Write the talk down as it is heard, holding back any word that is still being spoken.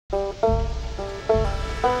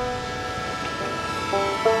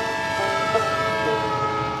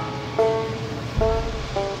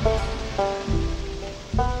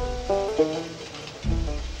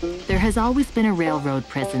has always been a railroad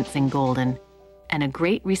presence in Golden and a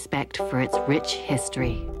great respect for its rich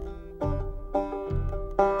history.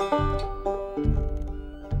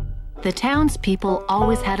 The townspeople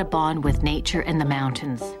always had a bond with nature and the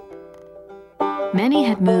mountains. Many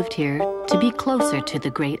had moved here to be closer to the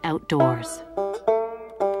great outdoors.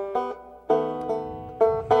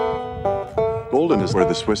 Golden is where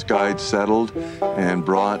the Swiss guides settled and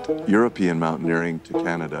brought European mountaineering to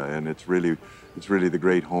Canada, and it's really the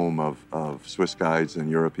great home of Swiss guides and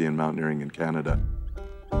European mountaineering in Canada.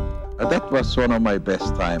 That was one of my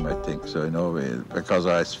best time, I think, so, because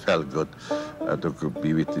I felt good to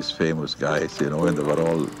be with these famous guys, and they were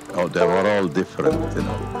all different,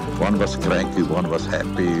 One was cranky, one was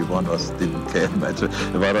happy, one didn't care much.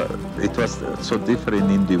 It was so different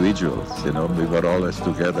individuals, we were always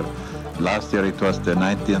together. Last year it was the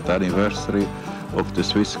 90th anniversary of the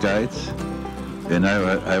Swiss guides, and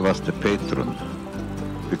I was the patron,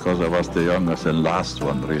 because I was the youngest and last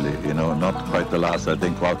one, really, not quite the last. I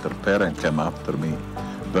think Walter Perren came after me,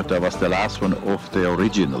 but I was the last one of the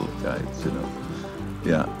original guides,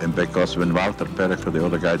 Yeah, and because when Walter Perren, the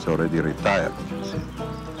other guides already retired,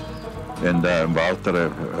 And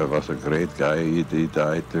Walter was a great guy. He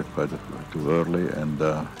died quite too early, and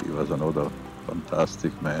he was another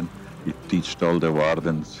fantastic man. He taught all the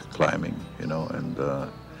Wardens climbing,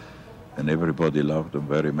 and everybody loved him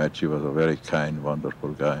very much. He was a very kind,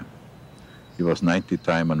 wonderful guy. He was 90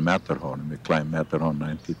 times on Matterhorn. He climbed Matterhorn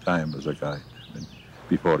 90 times as a guide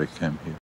before he came here.